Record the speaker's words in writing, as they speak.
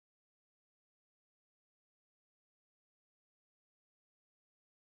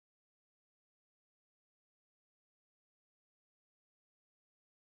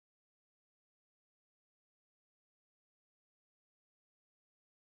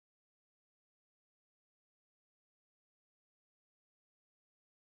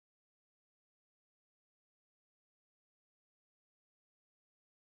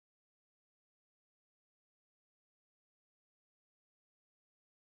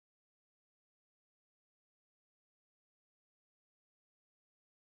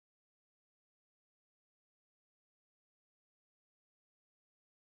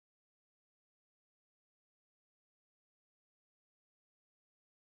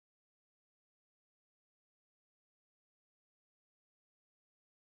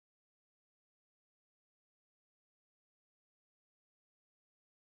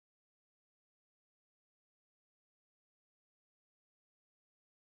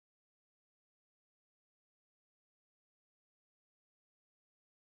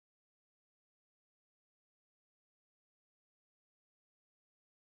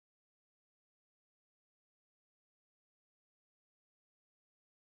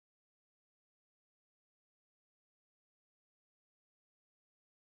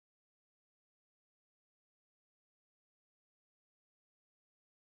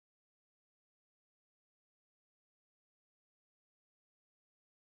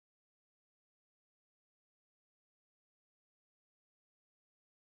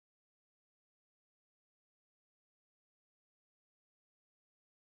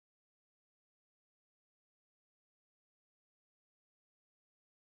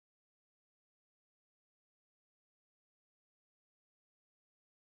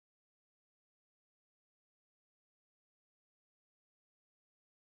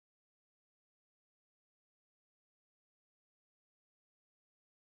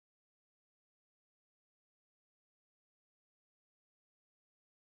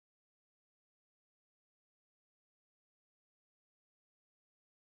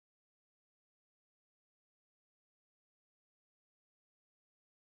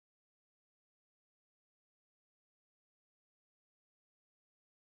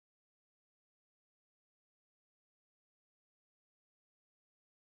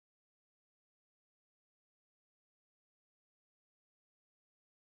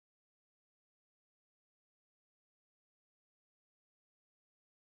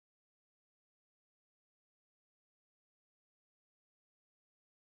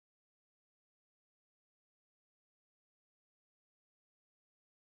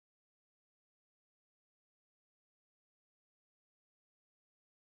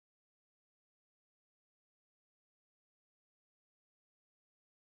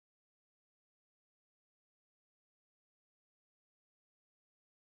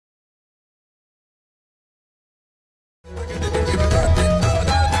In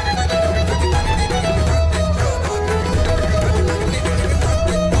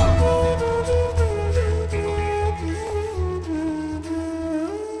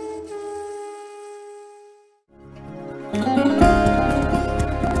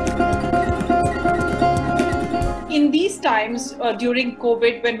these times during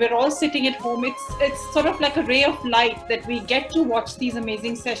COVID, when we're all sitting at home, it's sort of like a ray of light that we get to watch these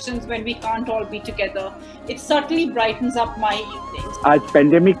amazing sessions when we can't all be together. It certainly brightens up my evenings. आज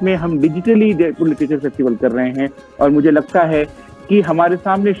pandemic में हम digitally Jaipur literature festival कर रहे हैं और मुझे लगता है कि हमारे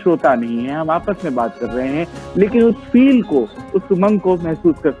सामने श्रोता नहीं है, हम आपस में बात कर रहे हैं, लेकिन उस फील को, उस उमंग को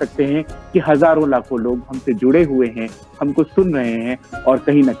महसूस कर सकते हैं कि हजारों लाखों लोग हमसे जुड़े हुए हैं, हमको सुन रहे हैं और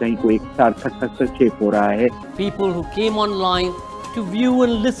कहीं ना कहीं कोई एक सार्थक हस्तक्षेप हो रहा है. People who came online to view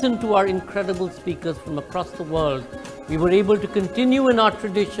and listen to our incredible speakers from across the world, we were able to continue in our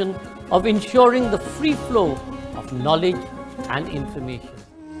tradition of ensuring the free flow of knowledge and information.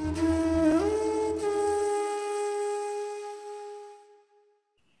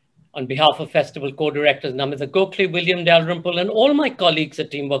 On behalf of Festival co-directors Namita Gokhale, William Dalrymple, and all my colleagues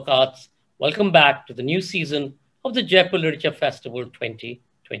at Teamwork Arts, welcome back to the new season of the Jaipur Literature Festival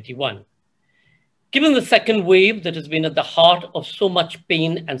 2021. Given the second wave that has been at the heart of so much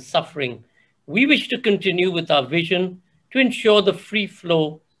pain and suffering, we wish to continue with our vision to ensure the free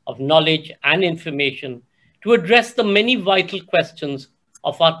flow of knowledge and information to address the many vital questions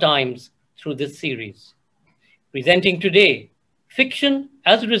of our times through this series. Presenting today, Fiction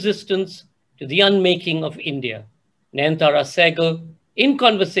as Resistance to the Unmaking of India, Nayantara Sahgal in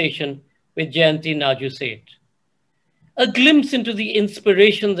conversation with Jayanti Naju Seth. A glimpse into the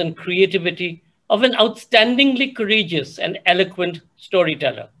inspirations and creativity of an outstandingly courageous and eloquent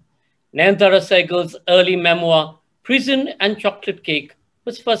storyteller. Nayantara Sahgal's early memoir, Prison and Chocolate Cake,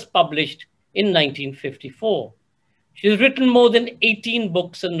 was first published in 1954. She has written more than 18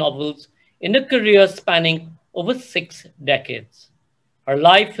 books and novels in a career spanning over 6 decades. Her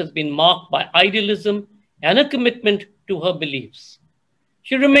life has been marked by idealism and a commitment to her beliefs.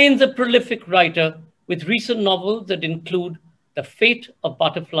 She remains a prolific writer with recent novels that include The Fate of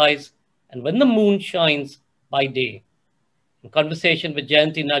Butterflies and When the Moon Shines by Day. In conversation with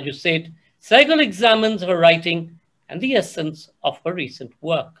Jayanti Naju Seth, Sahgal examines her writing and the essence of her recent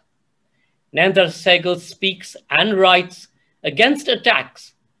work. Nayantara Sahgal speaks and writes against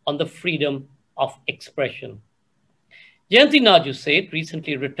attacks on the freedom of expression. Jayanti Naju Seth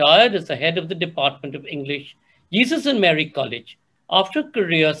recently retired as the head of the Department of English, Jesus and Mary College, after a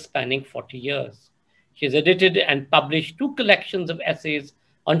career spanning 40 years. She has edited and published 2 collections of essays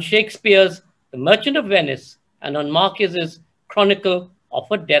on Shakespeare's The Merchant of Venice and on Marquez's Chronicle of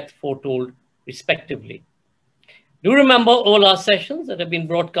a Death Foretold, respectively. Do remember all our sessions that have been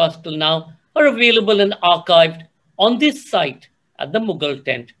broadcast till now are available and archived on this site at the Mughal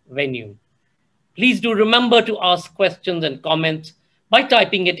Tent venue. Please do remember to ask questions and comments by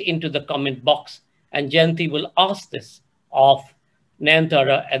typing it into the comment box, and Jayanti will ask this of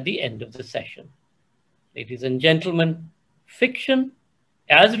Nayantara at the end of the session. Ladies and gentlemen, Fiction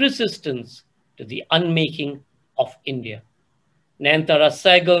as Resistance to the Unmaking of India. Nayantara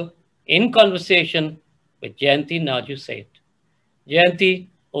Sahgal in conversation with Jayanti Naju Seth. Jayanti,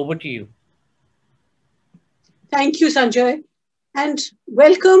 over to you. Thank you, Sanjay. And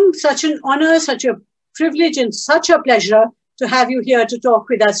welcome, such an honor, such a privilege, and such a pleasure to have you here to talk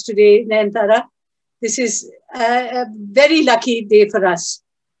with us today, Nayantara. This is a very lucky day for us.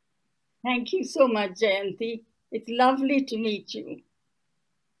 Thank you so much, Jayanti. It's lovely to meet you.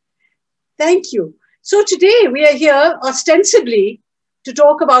 Thank you. So today we are here ostensibly to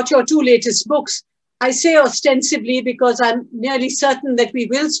talk about your 2 latest books. I say ostensibly because I'm nearly certain that we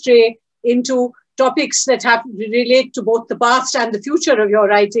will stray into topics that relate to both the past and the future of your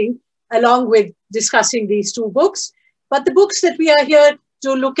writing, along with discussing these 2 books. But the books that we are here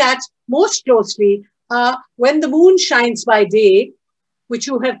to look at most closely are When the Moon Shines by Day, which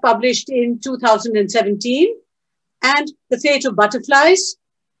you have published in 2017, and The Fate of Butterflies,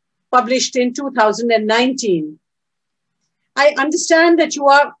 published in 2019. I understand that you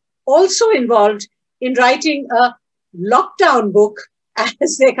are also involved in writing a lockdown book,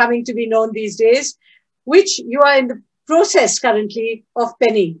 as they're coming to be known these days, which you are in the process currently of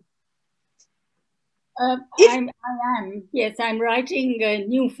penning. I am. Yes, I'm writing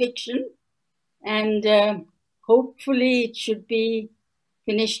new fiction, and hopefully it should be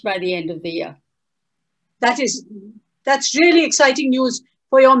finished by the end of the year. That's really exciting news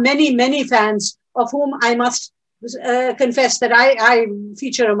for your many, many fans, of whom I must confess that I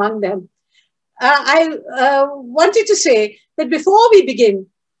feature among them. I wanted to say that before we begin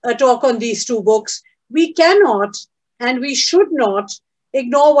a talk on these 2 books, we cannot and we should not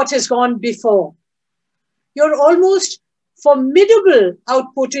ignore what has gone before. Your almost formidable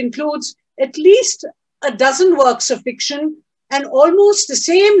output includes at least a dozen works of fiction and almost the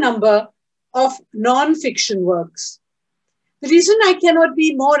same number of non-fiction works. The reason I cannot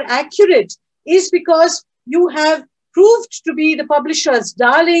be more accurate is because you have proved to be the publisher's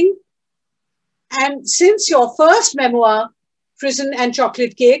darling. And since your first memoir, Prison and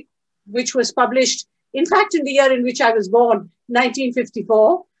Chocolate Cake, which was published, in fact, in the year in which I was born,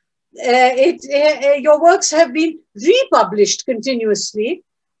 1954, your works have been republished continuously,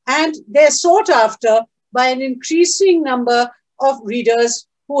 and they're sought after by an increasing number of readers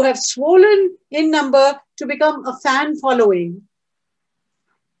who have swollen in number to become a fan following.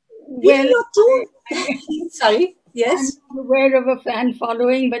 Well, sorry, yes? I'm not aware of a fan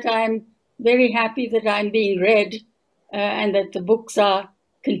following, but I'm very happy that I'm being read and that the books are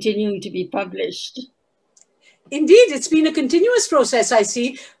continuing to be published. Indeed, it's been a continuous process, I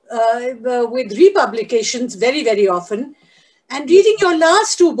see, with republications very, very often. And reading your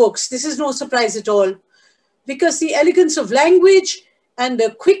last two books, this is no surprise at all, because the elegance of language and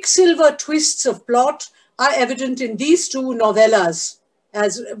the quicksilver twists of plot are evident in these two novellas,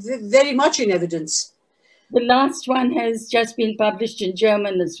 as very much in evidence. The last one has just been published in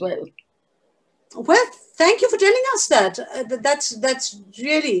German as well. Well, thank you for telling us that.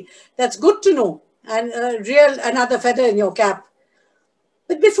 That's good to know, and another feather in your cap.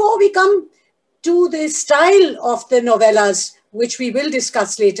 But before we come to the style of the novellas, which we will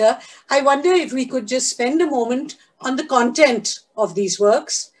discuss later, I wonder if we could just spend a moment on the content of these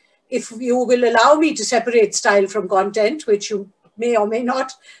works. If you will allow me to separate style from content, which you may or may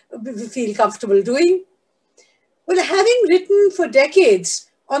not feel comfortable doing. Well, having written for decades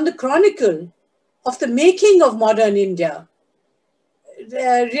on the chronicle of the making of modern India,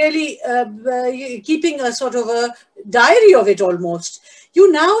 really keeping a sort of a diary of it almost,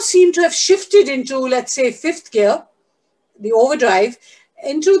 you now seem to have shifted into, let's say, fifth gear, the overdrive,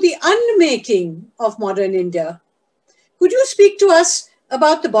 into the unmaking of modern India. Could you speak to us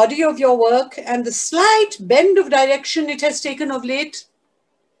about the body of your work and the slight bend of direction it has taken of late?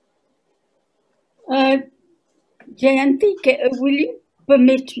 Jayanti, will you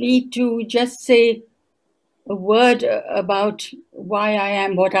permit me to just say a word about why I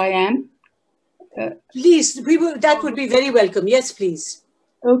am what I am? Please, that would be very welcome. Yes, please.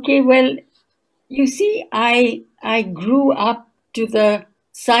 Okay, well, you see, I grew up to the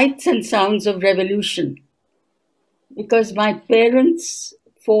sights and sounds of revolution because my parents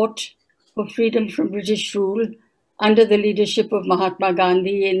fought for freedom from British rule under the leadership of Mahatma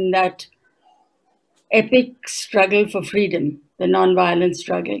Gandhi in that epic struggle for freedom, the non-violent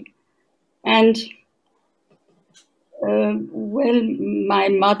struggle. And well, my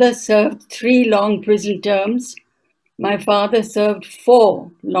mother served 3 long prison terms. My father served 4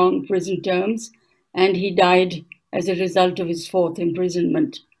 long prison terms, and he died as a result of his 4th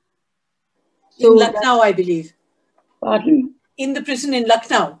imprisonment. In Lucknow, I believe. Pardon? In the prison in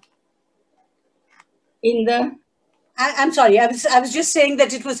Lucknow. In the? I'm sorry, I was just saying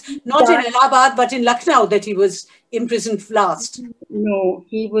that it was not in Allahabad, but in Lucknow that he was imprisoned last. No,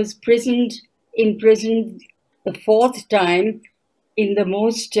 he was imprisoned the 4th time in the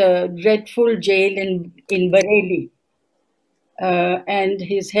most dreadful jail in Bareilly. And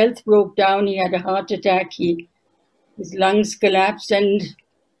his health broke down. He had a heart attack. His lungs collapsed and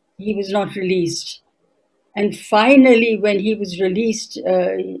he was not released. And finally, when he was released,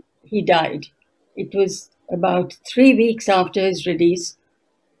 he died. It was about 3 weeks after his release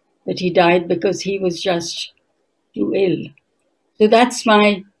that he died because he was just too ill. So that's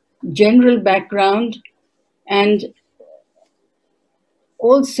my general background. And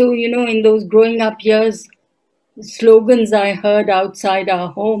also, you know, in those growing up years, the slogans I heard outside our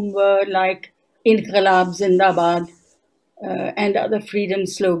home were like Inqilab Zindabad and other freedom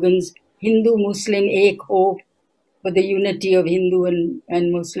slogans, Hindu Muslim Ek Ho, for the unity of Hindu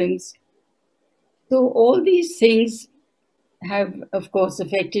and Muslims. So all these things have, of course,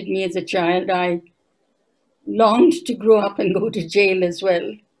 affected me as a child. I longed to grow up and go to jail as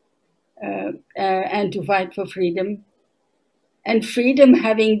well, and to fight for freedom. And freedom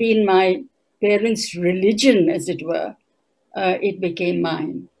having been my parents' religion, as it were, it became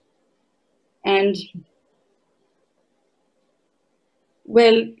mine. And,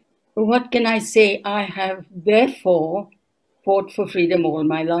 well, what can I say? I have therefore fought for freedom all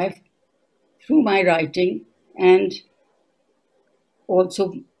my life through my writing and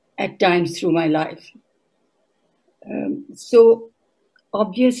also at times through my life. So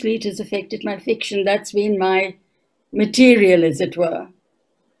obviously it has affected my fiction. That's been my material, as it were.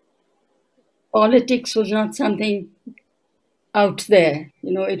 politics was not something out there.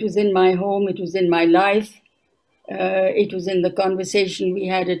 You know, it was in my home, it was in my life, it was in the conversation we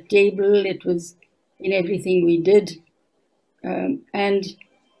had at table, it was in everything we did. And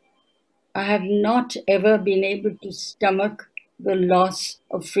I have not ever been able to stomach the loss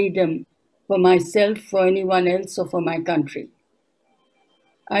of freedom for myself, for anyone else, or for my country.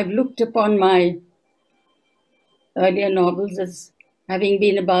 I've looked upon my earlier novels as having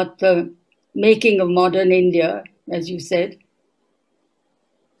been about the making of modern India, as you said,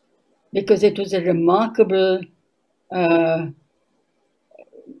 because it was a remarkable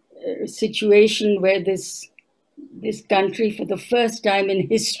situation where this country, for the first time in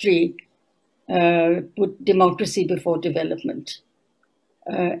history, put democracy before development.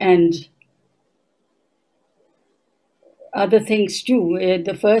 And other things too.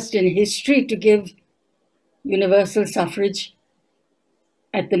 The first in history to give universal suffrage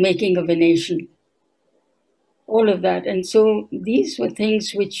at the making of a nation. All of that. And so these were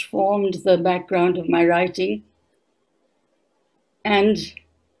things which formed the background of my writing. And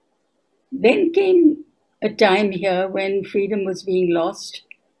then came a time here when freedom was being lost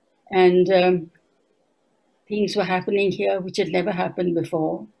and things were happening here which had never happened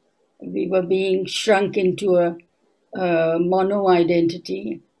before. We were being shrunk into a mono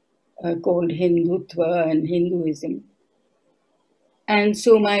identity called Hindutva and Hinduism. And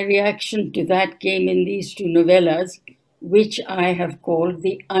so my reaction to that came in these two novellas, which I have called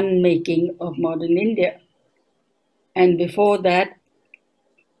The Unmaking of Modern India. And before that,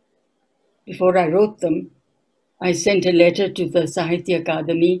 before I wrote them, I sent a letter to the Sahitya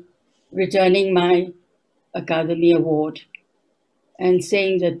Akademi returning my Akademi Award and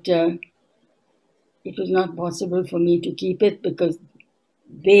saying that it was not possible for me to keep it because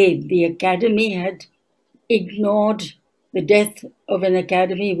the Academy, had ignored the death of an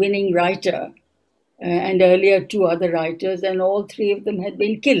Academy-winning writer and earlier two other writers, and all three of them had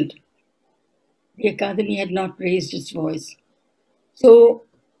been killed. The Academy had not raised its voice. So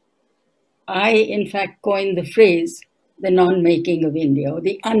I, in fact, coined the phrase, the non-making of India, or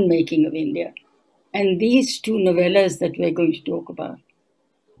the unmaking of India. And these two novellas that we're going to talk about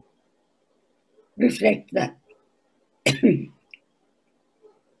reflect that.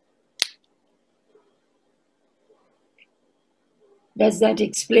 Does that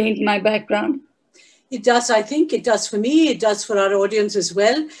explain my background? It does. I think it does for me. It does for our audience as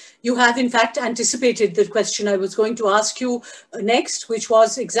well. You have, in fact, anticipated the question I was going to ask you next, which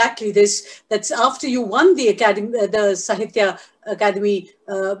was exactly this, that's after you won the Sahitya Akademi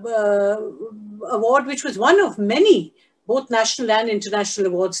Award, which was one of many, both national and international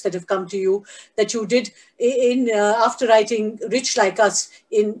awards that have come to you, that you did after writing Rich Like Us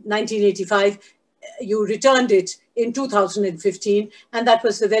in 1985, you returned it in 2015, and that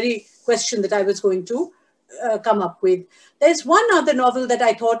was the very question that I was going to come up with. There's one other novel that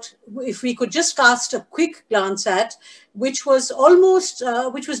I thought if we could just cast a quick glance at, which was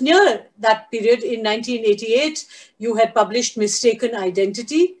which was near that period in 1988. You had published Mistaken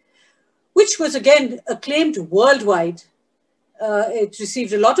Identity, which was again acclaimed worldwide. It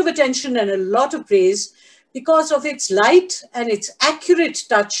received a lot of attention and a lot of praise because of its light and its accurate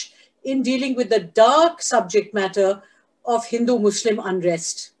touch in dealing with the dark subject matter of Hindu-Muslim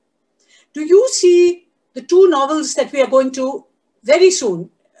unrest. Do you see the two novels that we are going to very soon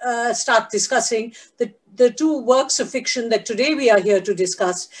start discussing, the two works of fiction that today we are here to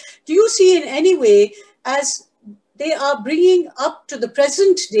discuss, do you see in any way as they are bringing up to the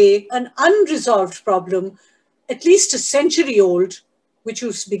present day an unresolved problem, at least a century old, which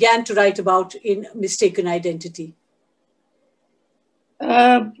you began to write about in Mistaken Identity?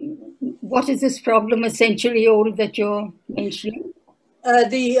 What is this problem, a century old, that you're mentioning?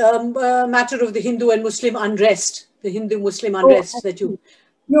 The matter of the Hindu and Muslim unrest, the Hindu-Muslim unrest that you...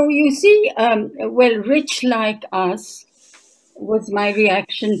 No, you see, well, Rich Like Us was my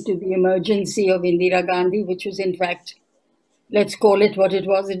reaction to the emergency of Indira Gandhi, which was, in fact, let's call it what it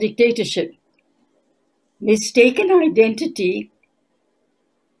was, a dictatorship. Mistaken Identity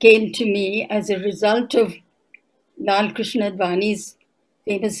came to me as a result of Lal Krishna Advani's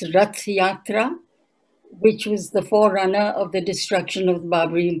famous Rath Yatra, which was the forerunner of the destruction of the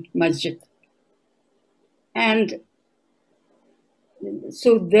Babri Masjid. And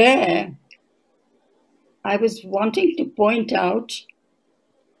so there, I was wanting to point out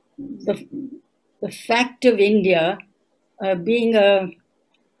the fact of India being an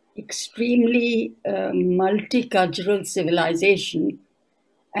extremely multicultural civilization.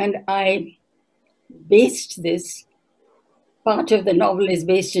 And I based this, part of the novel is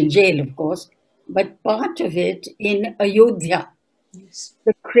based in jail, of course, but part of it in Ayodhya, Yes.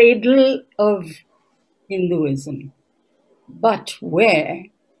 the cradle of Hinduism, but where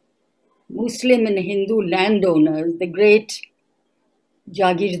Muslim and Hindu landowners, the great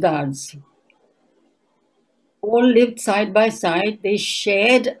Jagirdars, all lived side by side. They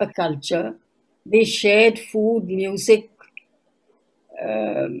shared a culture. They shared food, music,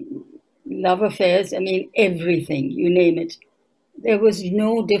 love affairs. I mean, everything, you name it. There was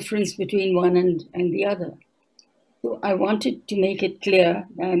no difference between one and the other. So I wanted to make it clear,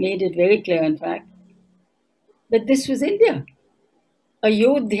 I made it very clear, in fact, that this was India.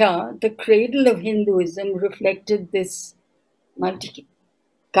 Ayodhya, the cradle of Hinduism, reflected this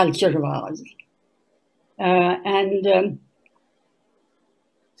multi-culture of ours.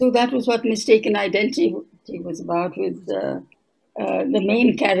 So that was what Mistaken Identity was about, with the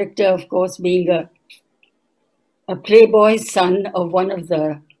main character, of course, being a playboy son of one of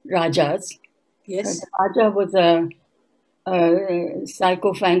the Rajas. Yes. The Raja was a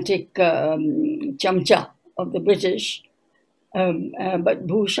sycophantic chamcha of the British. But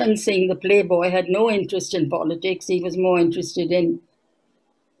Bhushan Singh, the playboy, had no interest in politics. He was more interested in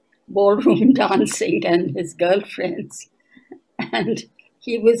ballroom dancing and his girlfriends. And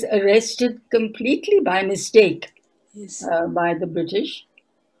he was arrested completely by mistake by the British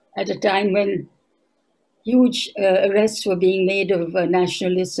at a time when huge arrests were being made of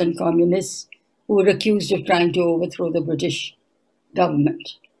nationalists and communists who were accused of trying to overthrow the British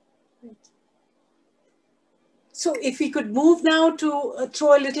government. So if we could move now to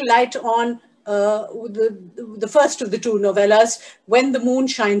throw a little light on the first of the two novellas, When the Moon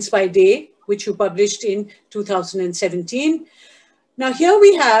Shines by Day, which you published in 2017. Now here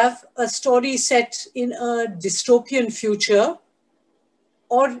we have a story set in a dystopian future,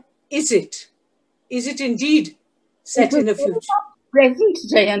 or is it? Is it indeed set in a future? Present,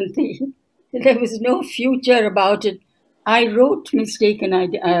 Jayanti. There was no future about it. I wrote Mistaken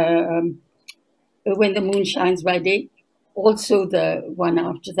Identity, When the Moon Shines by Day, also the one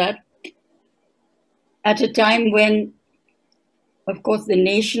after that, at a time when, of course, the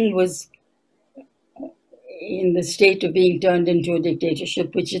nation was in the state of being turned into a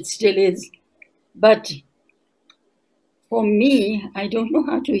dictatorship, which it still is. But for me, I don't know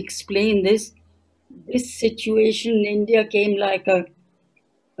how to explain this. This situation in India came like a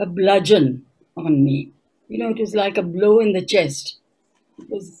bludgeon on me. You know, it was like a blow in the chest.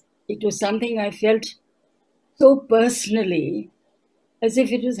 It was something I felt so personally, as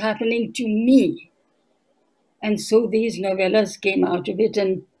if it was happening to me. And so these novellas came out of it,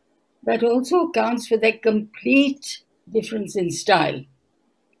 and that also accounts for their complete difference in style.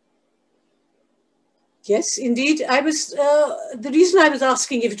 Yes, indeed. I was the reason I was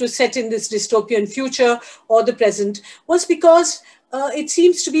asking if it was set in this dystopian future or the present was because it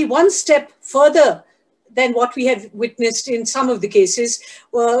seems to be one step further than what we have witnessed in some of the cases.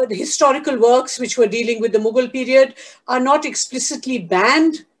 The historical works which were dealing with the Mughal period are not explicitly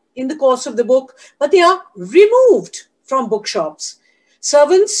banned in the course of the book, but they are removed from bookshops.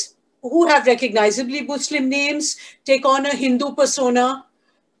 Servants who have recognizably Muslim names take on a Hindu persona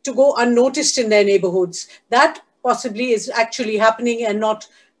to go unnoticed in their neighborhoods. That possibly is actually happening and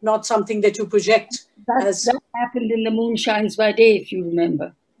not something that you project. That happened in The Moon Shines by Day, if you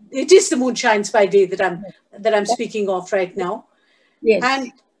remember. It is The Moon Shines by Day that I'm speaking of right now. Yes.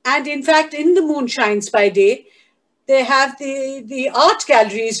 And in fact, in The Moon Shines by Day, they have the art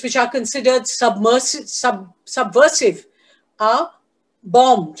galleries, which are considered subversive, are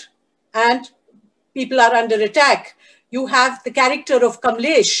bombed and people are under attack. You have the character of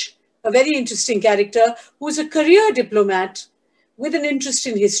Kamlesh, a very interesting character, who is a career diplomat with an interest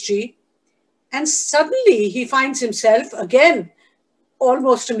in history. And suddenly he finds himself, again,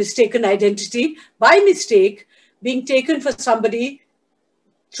 almost a mistaken identity, by mistake, being taken for somebody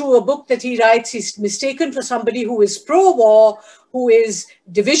through a book that he writes. He's mistaken for somebody who is pro-war, who is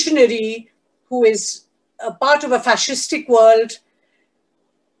divisionary, who is a part of a fascistic world.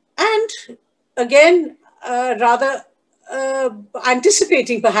 And again, rather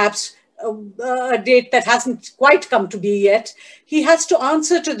anticipating perhaps a date that hasn't quite come to be yet, he has to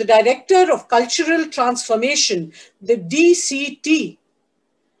answer to the Director of Cultural Transformation, the DCT.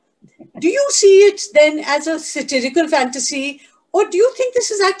 Do you see it then as a satirical fantasy, or do you think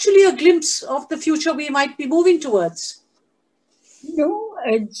this is actually a glimpse of the future we might be moving towards? No,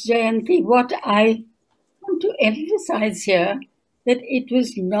 Jayanti, what I want to emphasize here, that it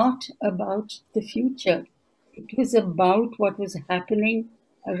was not about the future. It was about what was happening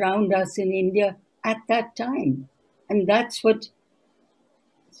around us in India at that time. And that's what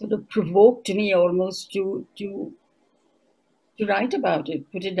sort of provoked me almost to write about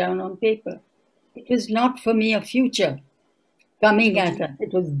it, put it down on paper. It was not for me a future. coming at us.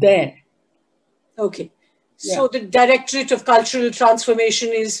 It was there. Okay. Yeah. So the Directorate of Cultural Transformation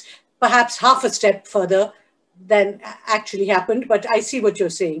is perhaps half a step further than actually happened, but I see what you're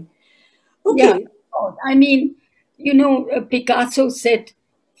saying. Okay. Yeah. I mean, Picasso said,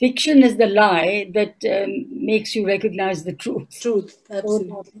 fiction is the lie that makes you recognize the truth. Truth, absolutely.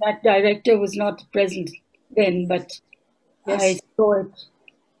 So that director was not present then, but Yes. I saw it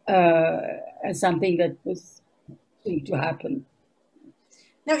as something that was going to happen.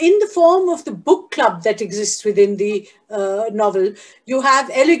 Now, in the form of the book club that exists within the novel, you have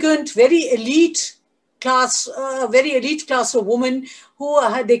elegant, very elite class of women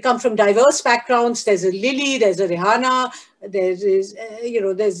who they come from diverse backgrounds. There's a Lily, there's a Rihanna, there's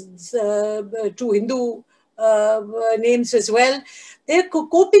two Hindu names as well. They're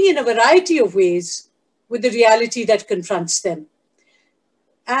coping in a variety of ways with the reality that confronts them.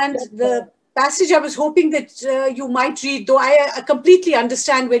 And the passage I was hoping that you might read, though I completely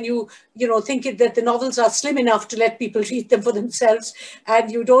understand when you think that the novels are slim enough to let people read them for themselves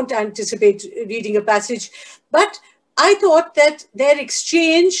and you don't anticipate reading a passage. But I thought that their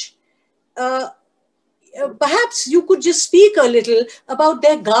exchange, perhaps you could just speak a little about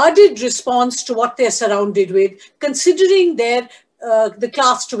their guarded response to what they're surrounded with, considering the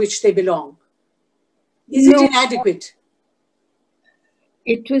class to which they belong. Is it inadequate?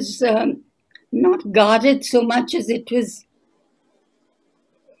 It was not guarded so much as it was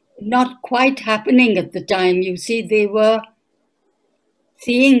not quite happening at the time. You see, they were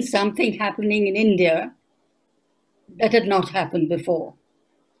seeing something happening in India that had not happened before.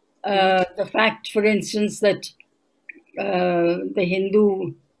 The fact, for instance, that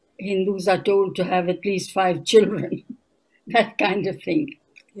the Hindus are told to have at least 5 children, that kind of thing.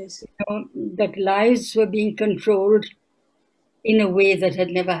 Yes. That lives were being controlled in a way that had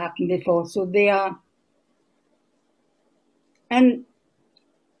never happened before. So they are, and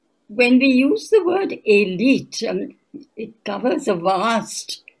when we use the word elite, it covers a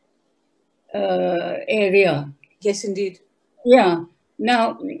vast area. Yes, indeed. Yeah.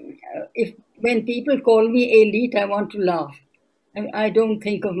 Now, when people call me elite, I want to laugh. I don't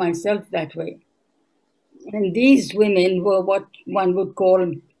think of myself that way. And these women were what one would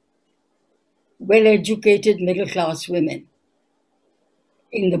call well-educated middle-class women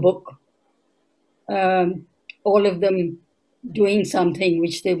in the book. All of them doing something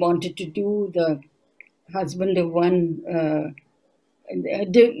which they wanted to do. The husband of one,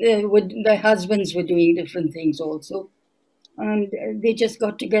 the husbands were doing different things also. And they just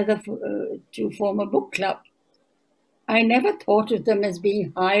got together to form a book club. I never thought of them as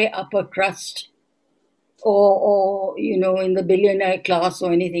being high upper crust or in the billionaire class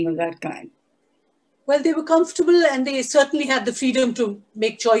or anything of that kind. Well, they were comfortable and they certainly had the freedom to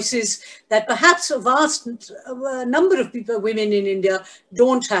make choices that perhaps a vast number of women in India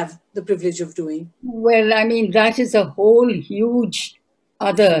don't have the privilege of doing. Well, I mean, that is a whole huge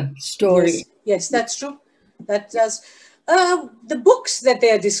other story. Yes, that's true. That does. The books that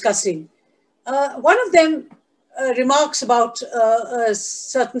they are discussing, one of them remarks about a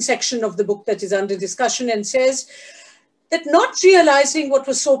certain section of the book that is under discussion and says that not realizing what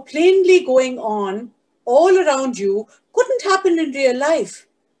was so plainly going on all around you couldn't happen in real life.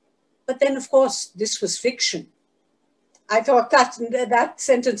 But then, of course, this was fiction. I thought that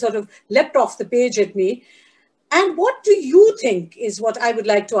sentence sort of leapt off the page at me. And what do you think is what I would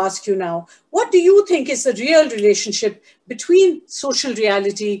like to ask you now? What do you think is the real relationship between social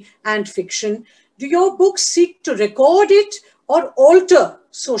reality and fiction? Do your books seek to record it or alter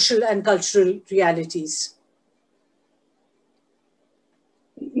social and cultural realities?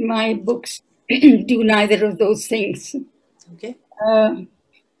 My books do neither of those things. Okay.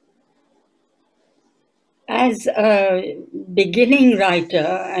 As a beginning writer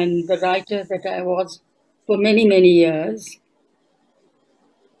and the writer that I was for many, many years,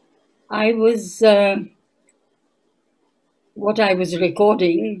 I was, what I was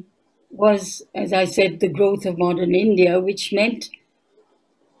recording was, as I said, the growth of modern India, which meant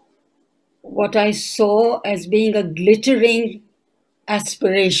what I saw as being a glittering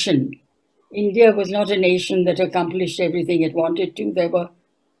aspiration. India was not a nation that accomplished everything it wanted to. There were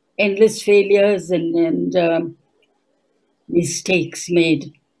endless failures and mistakes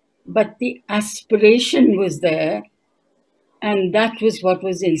made. But the aspiration was there, and that was what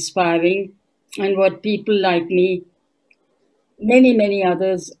was inspiring and what people like me, many, many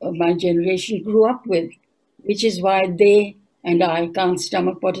others of my generation grew up with, which is why they and I can't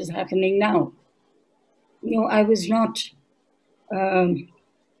stomach what is happening now. I was not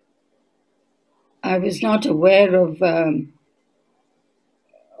aware of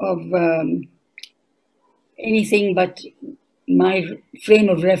anything but my frame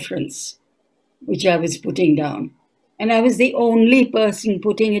of reference, which I was putting down. And I was the only person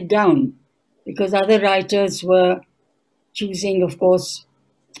putting it down, because other writers were choosing, of course,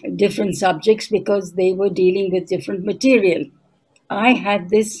 different subjects because they were dealing with different material. I had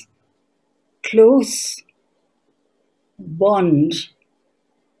this close bond,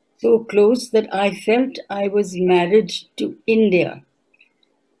 so close that I felt I was married to India.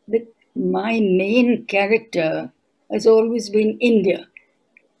 That my main character has always been India.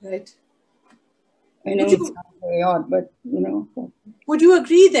 Right. I know it's very odd, but Would you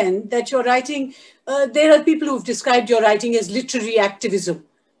agree then that your writing, there are people who've described your writing as literary activism.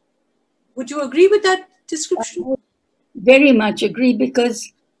 Would you agree with that description? I would very much agree,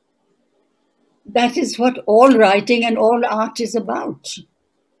 because that is what all writing and all art is about.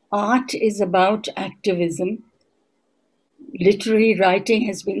 Art is about activism. Literary writing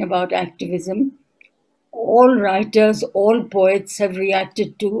has been about activism. All writers, all poets have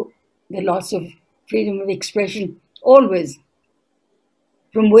reacted to the loss of freedom of expression, always,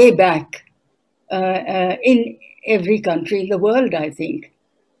 from way back, in every country in the world, I think.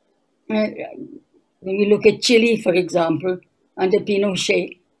 When we look at Chile, for example, under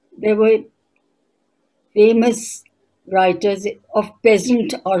Pinochet, there were famous writers of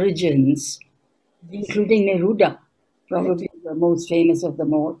peasant origins, including Neruda, probably the most famous of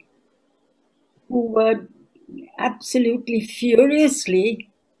them all, who were absolutely furiously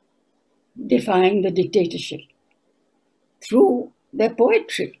defying the dictatorship through their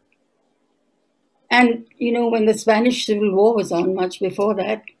poetry. And, when the Spanish Civil War was on, much before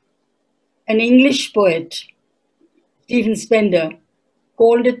that, an English poet, Stephen Spender,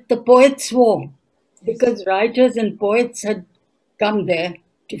 called it the Poets' War, because writers and poets had come there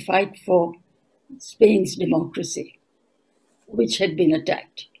to fight for Spain's democracy, which had been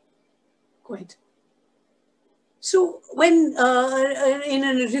attacked. Quite. So when in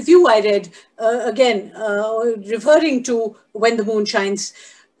a review I read, again, referring to When the Moon Shines,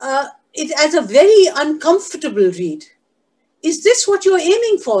 it as a very uncomfortable read. Is this what you're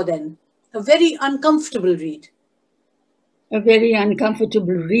aiming for then? A very uncomfortable read? A very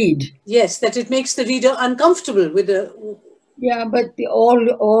uncomfortable read. Yes, that it makes the reader uncomfortable with the... Yeah, but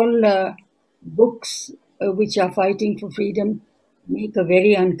all books which are fighting for freedom make a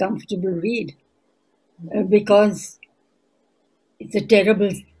very uncomfortable read, because it's a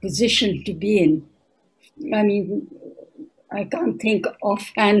terrible position to be in. I mean, I can't think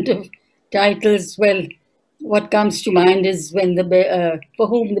offhand of titles. Well, what comes to mind is when For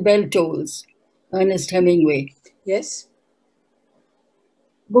Whom the Bell Tolls, Ernest Hemingway. Yes.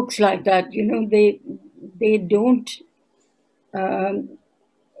 Books like that, they don't,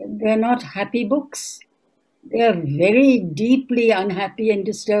 they're not happy books. They are very deeply unhappy and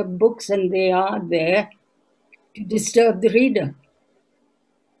disturbed books, and they are there to disturb the reader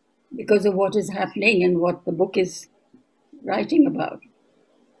because of what is happening and what the book is writing about.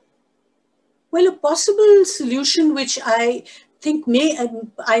 Well, a possible solution, which I think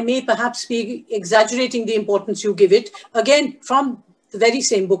I may perhaps be exaggerating the importance you give it, again, from the very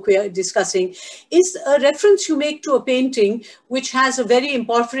same book we are discussing, is a reference you make to a painting which has a very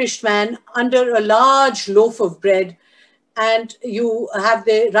impoverished man under a large loaf of bread. And you have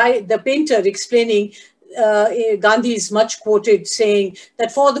the painter explaining Gandhi's much quoted saying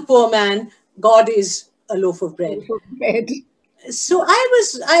that for the poor man, God is a loaf of bread. So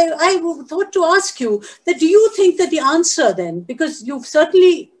I thought to ask you that, do you think that the answer then, because you've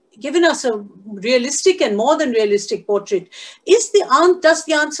certainly given us a realistic and more than realistic portrait, does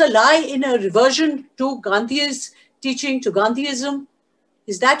the answer lie in a reversion to Gandhi's teaching, to Gandhiism?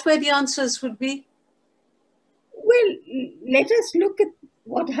 Is that where the answers would be? Well, let us look at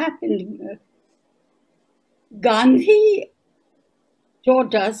what happened. Gandhi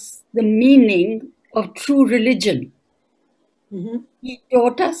taught us the meaning of true religion. Mm-hmm. He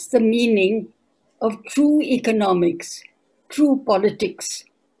taught us the meaning of true economics, true politics,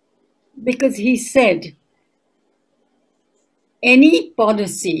 because he said any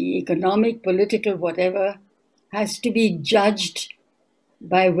policy, economic, political, whatever, has to be judged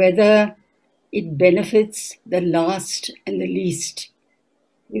by whether it benefits the last and the least.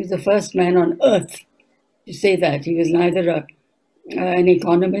 He was the first man on earth to say that. He was neither an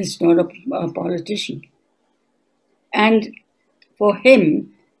economist nor a politician. And for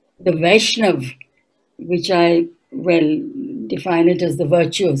him, the Vaishnav, which I, define it as the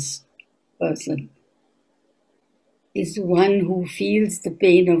virtuous person, is one who feels the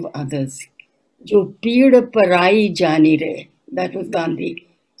pain of others. Jo peed parai jani re. That was Gandhi.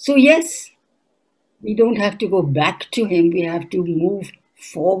 So yes, we don't have to go back to him. We have to move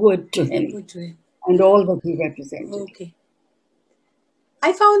forward to him and all that he represented. Okay.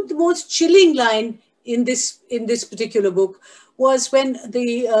 I found the most chilling line in this particular book was when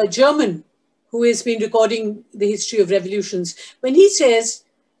the German, who has been recording the history of revolutions, when he says,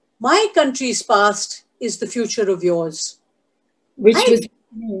 "My country's past is the future of yours."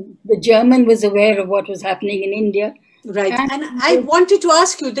 The German was aware of what was happening in India. Right. And I wanted to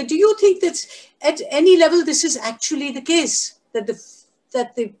ask you that, do you think that at any level this is actually the case, that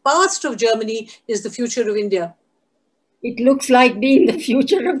the past of Germany is the future of India? It looks like being the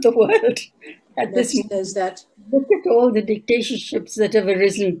future of the world at this moment. There's that. Look at all the dictatorships that have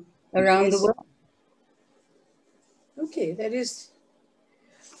arisen around the world. Okay, that is...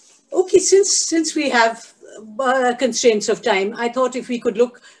 Okay, since we have constraints of time, I thought if we could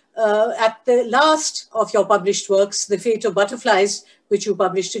look at the last of your published works, The Fate of Butterflies, which you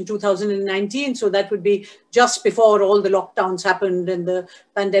published in 2019. So that would be just before all the lockdowns happened and the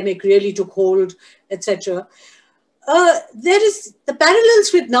pandemic really took hold, etc. There is the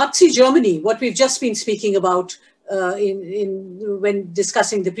parallels with Nazi Germany, what we've just been speaking about when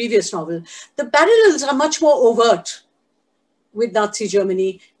discussing the previous novel. The parallels are much more overt with Nazi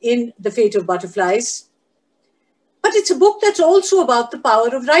Germany in The Fate of Butterflies. But it's a book that's also about the power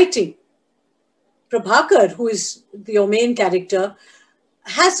of writing. Prabhakar, who is your main character,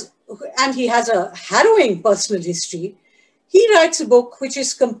 has a harrowing personal history. He writes a book which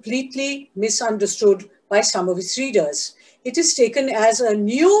is completely misunderstood by some of his readers. It is taken as a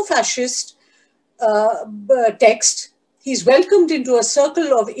neo-fascist text. He's welcomed into a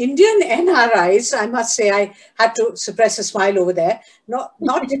circle of Indian NRIs. I must say, I had to suppress a smile over there. Not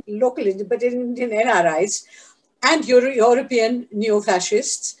local, but Indian NRIs and European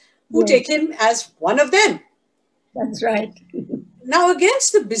neo-fascists who take him as one of them. That's right. Now,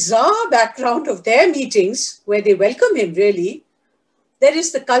 against the bizarre background of their meetings, where they welcome him really, there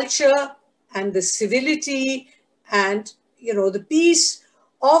is the culture and the civility and, the peace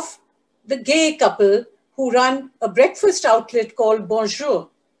of the gay couple who run a breakfast outlet called Bonjour.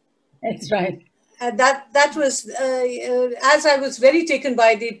 That's right. And that was, as I was very taken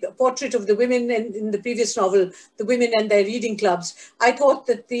by the portrait of the women in the previous novel, the women and their reading clubs, I thought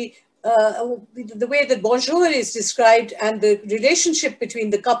that the way that Bonjour is described and the relationship between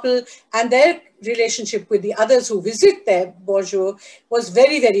the couple and their relationship with the others who visit their Bonjour was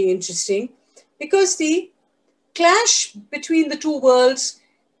very, very interesting, because the clash between the two worlds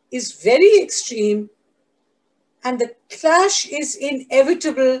is very extreme and the clash is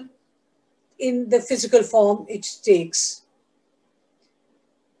inevitable in the physical form it takes.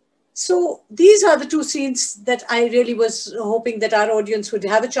 So these are the two scenes that I really was hoping that our audience would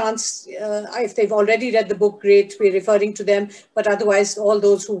have a chance. If they've already read the book, great, we're referring to them, but otherwise all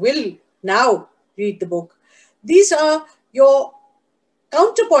those who will now read the book. These are your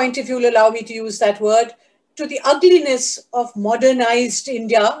counterpoint, if you'll allow me to use that word, to the ugliness of modernized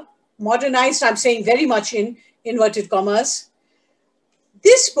India. Modernized, I'm saying very much in inverted commas.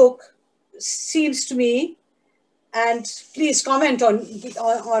 This book seems to me, and please comment on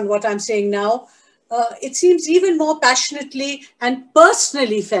what I'm saying now, it seems even more passionately and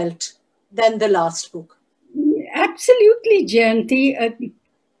personally felt than the last book. Absolutely, Jayanti.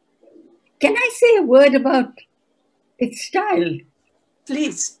 Can I say a word about its style?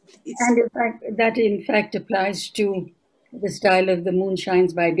 Please. And in fact, that in fact applies to the style of The Moon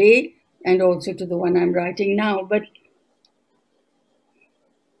Shines by Day and also to the one I'm writing now. But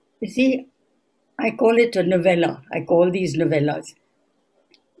you see, I call it a novella. I call these novellas.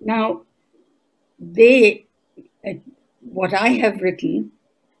 Now, what I have written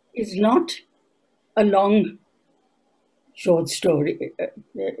is not a long short story.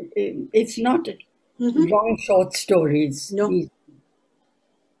 It's not long short stories. No.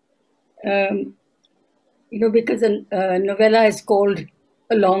 Because a novella is called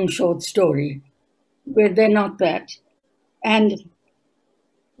a long short story, where they're not that. And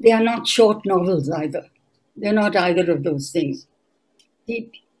they are not short novels either. They're not either of those things.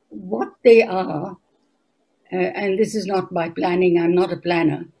 What they are, and this is not by planning, I'm not a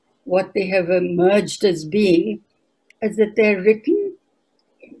planner, what they have emerged as being is that they're written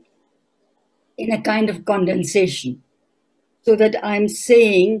in a kind of condensation, so that I'm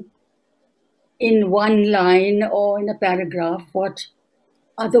saying in one line or in a paragraph what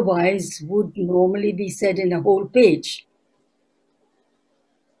otherwise would normally be said in a whole page.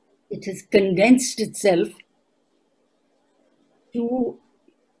 It has condensed itself to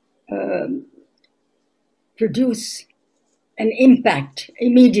produce an impact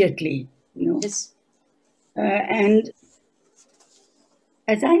immediately, Yes. And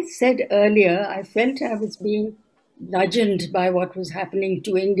as I said earlier, I felt I was being bludgeoned by what was happening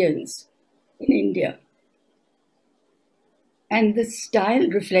to Indians in India. And the style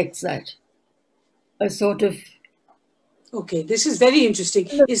reflects that. A sort of... Okay, this is very interesting.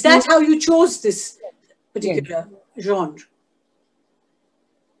 Is that how you chose this particular genre?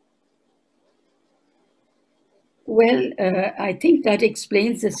 Well, I think that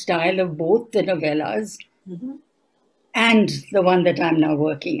explains the style of both the novellas and the one that I'm now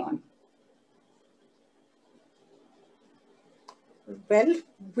working on. Well,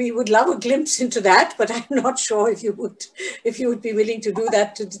 we would love a glimpse into that, but I'm not sure if you would be willing to do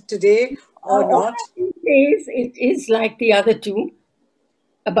that today or not. It is like the other two,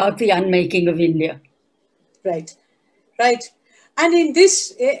 about the unmaking of India. Right, right. And in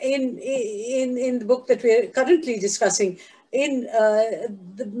this, in the book that we're currently discussing, in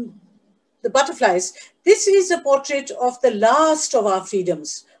the Butterflies, this is a portrait of the last of our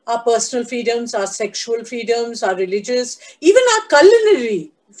freedoms, our personal freedoms, our sexual freedoms, our religious, even our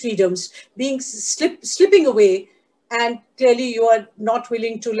culinary freedoms being slipping away. And clearly you are not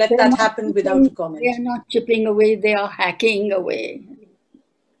willing to let that happen without a comment. They are not chipping away, they are hacking away.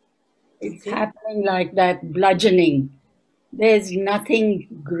 It's happening like that, bludgeoning. There's nothing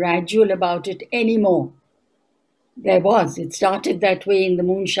gradual about it anymore. It started that way in The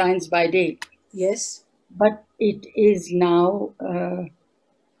Moon Shines by Day. Yes. But it is now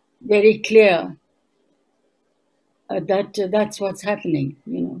very clear that that's what's happening.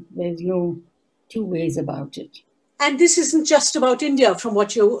 There's no two ways about it. And this isn't just about India, from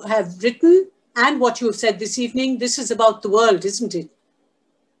what you have written and what you have said this evening. This is about the world, isn't it?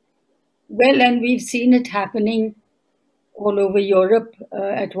 Well, and we've seen it happening all over Europe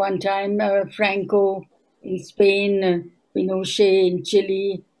at one time. Franco in Spain, Pinochet in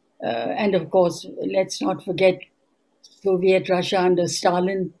Chile, and of course, let's not forget Soviet Russia under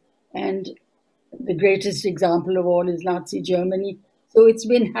Stalin, and the greatest example of all is Nazi Germany. So it's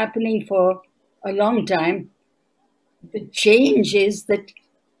been happening for a long time. The change is that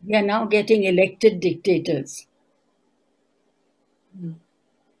we are now getting elected dictators.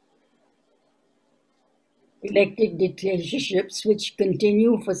 Elected dictatorships which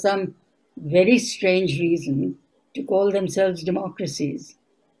continue for some very strange reason to call themselves democracies.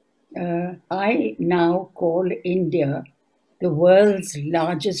 I now call India the world's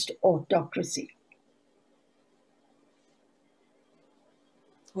largest autocracy.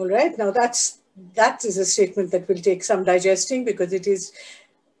 All right. Now that is a statement that will take some digesting, because it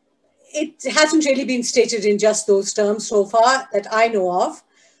hasn't really been stated in just those terms so far that I know of.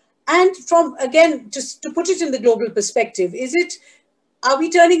 And again, just to put it in the global perspective, are we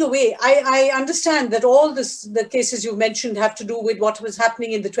turning away? I understand that all the cases you mentioned have to do with what was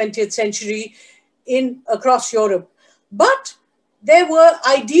happening in the 20th century across Europe. But there were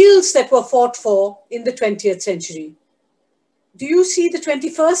ideals that were fought for in the 20th century. Do you see the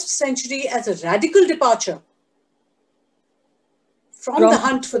 21st century as a radical departure from the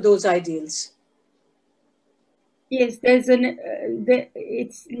hunt for those ideals? Yes,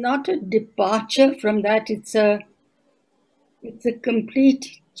 it's not a departure from that. It's a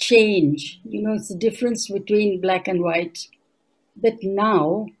complete change. It's the difference between black and white. That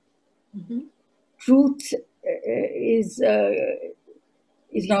now, truth is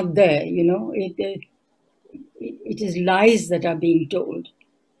not there. It is lies that are being told.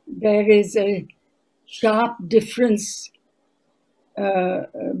 There is a sharp difference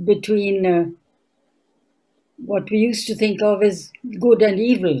between what we used to think of as good and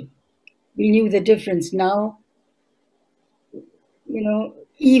evil. We knew the difference. Now,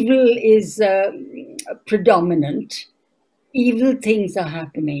 evil is predominant. Evil things are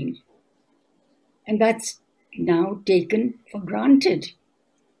happening. And that's now taken for granted.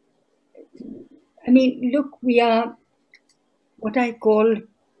 I mean, look, we are what I call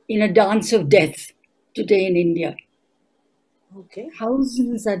in a dance of death today in India. Okay.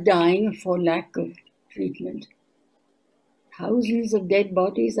 Thousands are dying for lack of treatment. Thousands of dead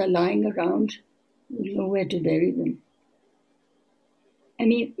bodies are lying around with nowhere to bury them. I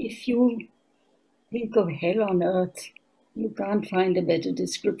mean, if you think of hell on earth, you can't find a better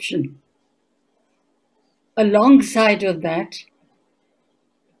description. Alongside of that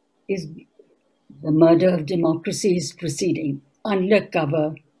is the murder of democracy is proceeding under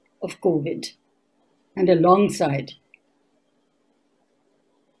cover of COVID, and alongside.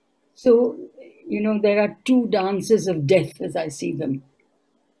 So, there are two dances of death as I see them.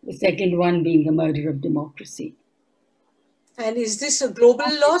 The second one being the murder of democracy. And is this a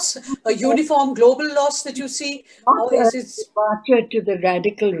global loss, a uniform global loss that you see? Or is it departure to the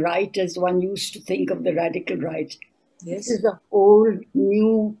radical right as one used to think of the radical right? Yes. This is a whole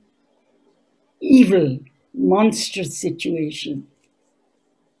new evil, monstrous situation,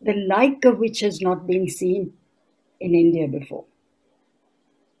 the like of which has not been seen in India before.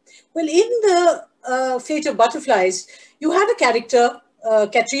 Well, in the Fate of Butterflies, you have a character,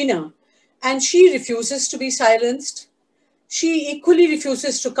 Katrina, and she refuses to be silenced. She equally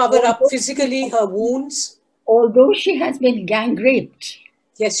refuses to cover up physically her wounds. Although she has been gang raped.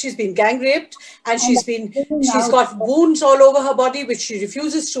 Yes, she's been gang raped, and she's got wounds all over her body, which she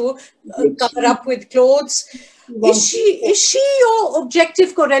refuses to cover up with clothes. Is she your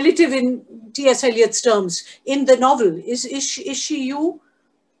objective correlative in T.S. Eliot's terms in the novel? Is she you?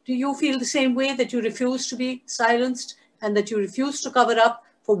 Do you feel the same way, that you refuse to be silenced and that you refuse to cover up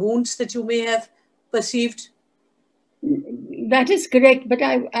for wounds that you may have perceived? That is correct, but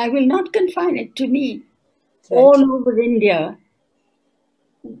I will not confine it to me. Right. All over India,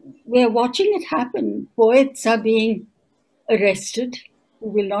 we are watching it happen. Poets are being arrested who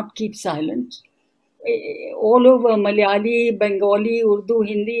will not keep silent. All over Malayali, Bengali, Urdu,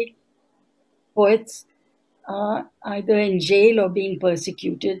 Hindi, poets are either in jail or being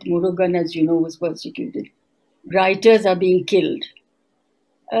persecuted. Murugan, as you know, was persecuted. Writers are being killed.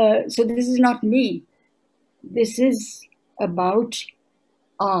 So this is not me. This is about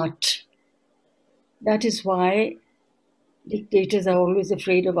art. That is why dictators are always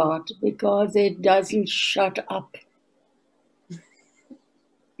afraid of art, because it doesn't shut up.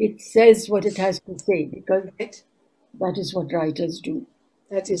 It says what it has to say, because that is what writers do.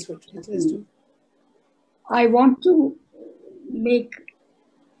 That is what writers do. I want to make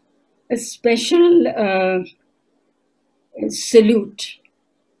a special salute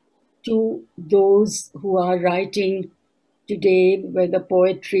to those who are writing today, whether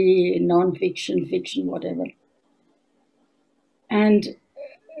poetry, non-fiction, fiction, whatever, and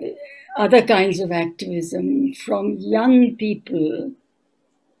other kinds of activism from young people.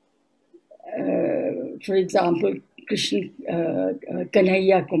 For example,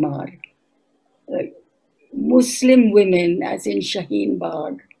 Kanhaiya Kumar, Muslim women, as in Shaheen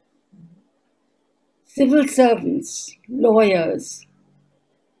Bagh, civil servants, lawyers.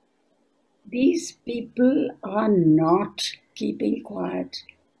 These people are not keeping quiet.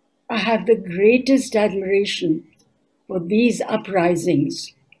 I have the greatest admiration for these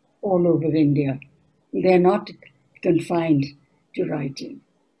uprisings all over India. They're not confined to writing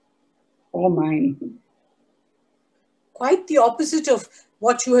or mine. Quite the opposite of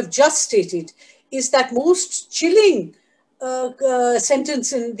what you have just stated is that most chilling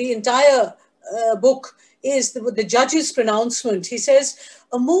sentence in the entire book is the judge's pronouncement. He says,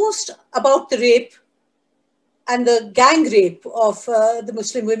 about the rape and the gang rape of the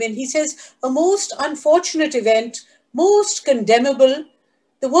Muslim women, he says, a most unfortunate event, most condemnable,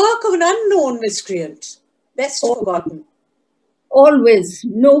 the work of an unknown miscreant, best forgotten. Always.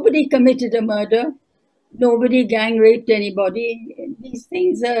 Nobody committed a murder. Nobody gang raped anybody. These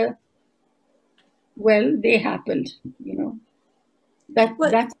things are, well, they happened, you know.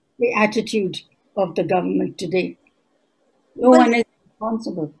 That's the attitude of the government today. No one is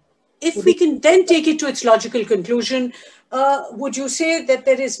responsible. If we can then take it to its logical conclusion, would you say that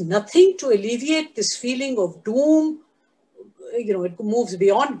there is nothing to alleviate this feeling of doom? You know, it moves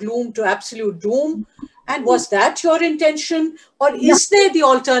beyond gloom to absolute doom. And was that your intention? Or is there the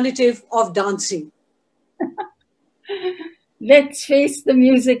alternative of dancing? Let's face the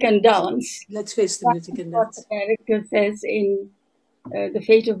music and dance. Let's face the music and dance. What the character says in The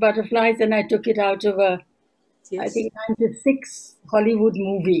Fate of Butterflies, and I took it out of a, I think, 96 Hollywood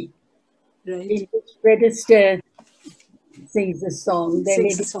movie. Right. In which Fred Astaire sings the song. There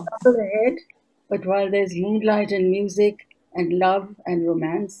may be trouble ahead, but while there's moonlight and music and love and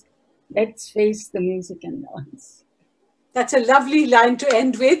romance, let's face the music and dance. That's a lovely line to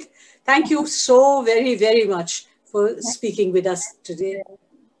end with. Thank you so very, very much for speaking with us today.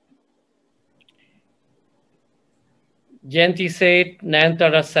 Jayanti Seth,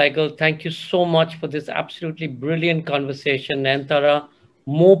 Nayantara Sahgal, thank you so much for this absolutely brilliant conversation. Nayantara,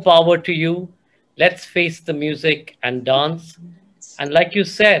 more power to you. Let's face the music and dance. And like you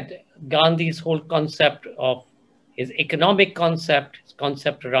said, Gandhi's whole concept of his economic concept, his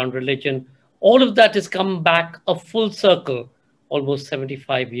concept around religion, all of that has come back a full circle almost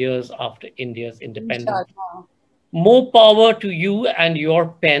 75 years after India's independence. More power to you and your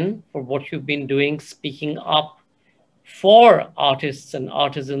pen for what you've been doing, speaking up for artists and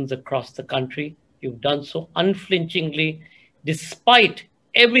artisans across the country. You've done so unflinchingly, despite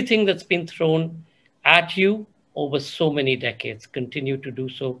everything that's been thrown at you over so many decades. Continue to do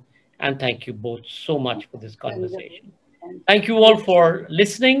so. And thank you both so much for this conversation. Thank you all for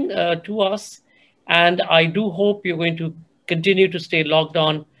listening to us. And I do hope you're going to continue to stay logged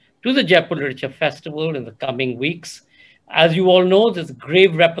on to the Jaipur Literature Festival in the coming weeks. As you all know, this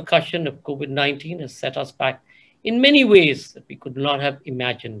grave repercussion of COVID-19 has set us back in many ways that we could not have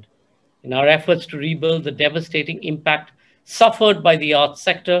imagined. In our efforts to rebuild the devastating impact suffered by the arts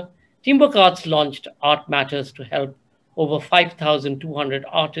sector, Teamwork Arts launched Art Matters to help over 5,200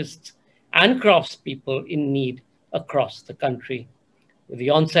 artists and craftspeople in need across the country. With the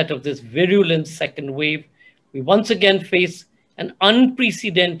onset of this virulent second wave, we once again face an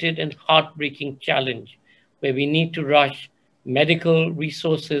unprecedented and heartbreaking challenge where we need to rush medical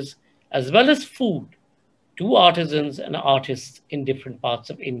resources as well as food to artisans and artists in different parts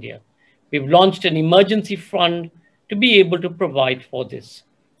of India. We've launched an emergency fund to be able to provide for this.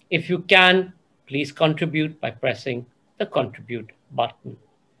 If you can, please contribute by pressing the contribute button.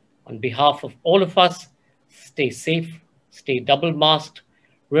 On behalf of all of us, stay safe, stay double masked.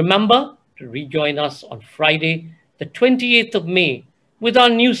 Remember to rejoin us on Friday, the 28th of May, with our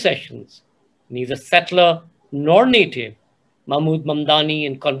new sessions. Neither settler nor native, Mahmood Mamdani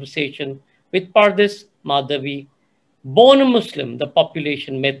in conversation with Pardis Madhavi, Born a Muslim, the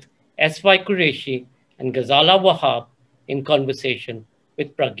population myth, S.Y. Qureshi, and Ghazala Wahab in conversation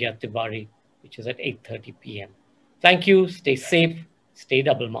with Pragya Tiwari, which is at 8:30 p.m. Thank you, stay safe, stay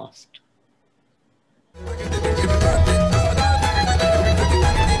double masked.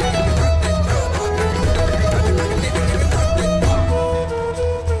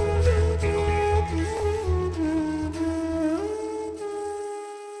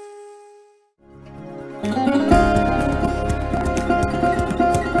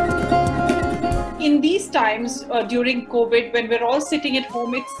 In these times during COVID, when we're all sitting at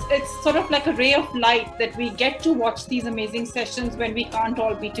home, it's sort of like a ray of light that we get to watch these amazing sessions when we can't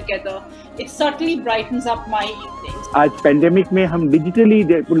all be together. It certainly brightens up my evenings. आज pandemic में हम digitally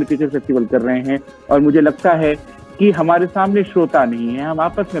Jaipur literature festival कर रहे हैं और मुझे लगता है कि हमारे सामने श्रोता नहीं है, हम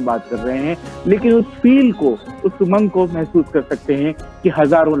आपस में बात कर रहे हैं, लेकिन उस फील को, उस उमंग को महसूस कर सकते हैं कि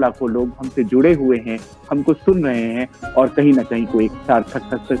हजारों लाखों लोग हमसे जुड़े हुए हैं, हमको सुन रहे हैं और कहीं ना कहीं कोई एक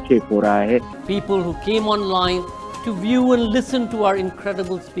सार्थक हस्तक्षेप हो रहा है. People who came online to view and listen to our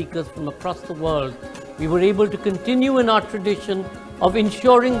incredible speakers from across the world, we were able to continue in our tradition of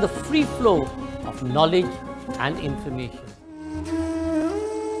ensuring the free flow of knowledge and information.